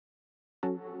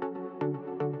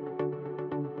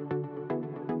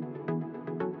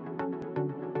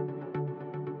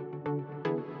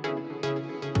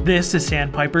This is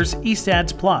Sandpiper's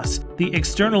ESADS+, the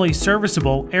externally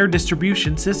serviceable air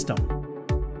distribution system.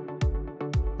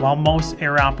 While most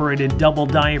air-operated double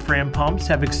diaphragm pumps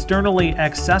have externally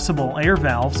accessible air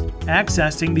valves,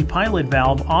 accessing the pilot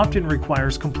valve often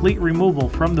requires complete removal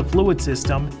from the fluid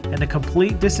system and a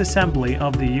complete disassembly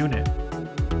of the unit.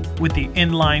 With the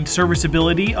inline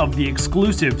serviceability of the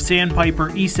exclusive Sandpiper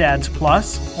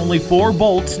ESADS+, only 4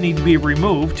 bolts need to be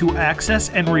removed to access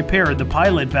and repair the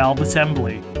pilot valve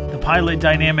assembly. The pilot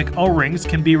dynamic O-rings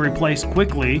can be replaced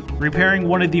quickly, repairing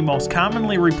one of the most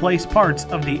commonly replaced parts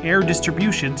of the air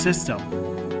distribution system.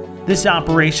 This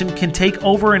operation can take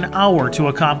over an hour to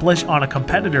accomplish on a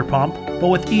competitor pump, but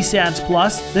with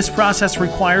ESADS+, this process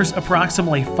requires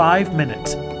approximately 5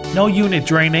 minutes. No unit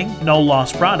draining, no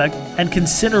lost product, and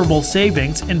considerable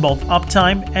savings in both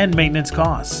uptime and maintenance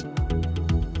costs.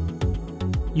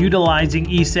 Utilizing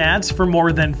ESADS for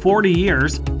more than 40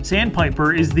 years,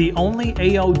 Sandpiper is the only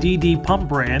AODD pump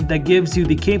brand that gives you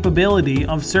the capability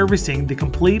of servicing the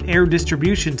complete air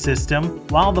distribution system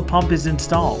while the pump is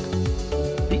installed.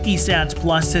 The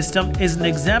ESADS+ system is an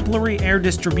exemplary air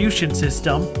distribution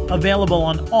system available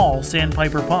on all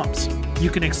Sandpiper pumps. You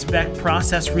can expect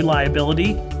process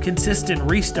reliability, consistent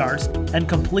restarts, and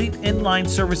complete inline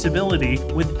serviceability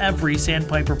with every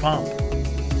Sandpiper pump.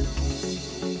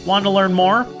 Want to learn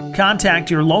more?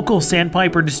 Contact your local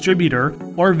Sandpiper distributor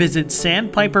or visit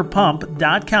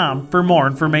sandpiperpump.com for more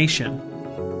information.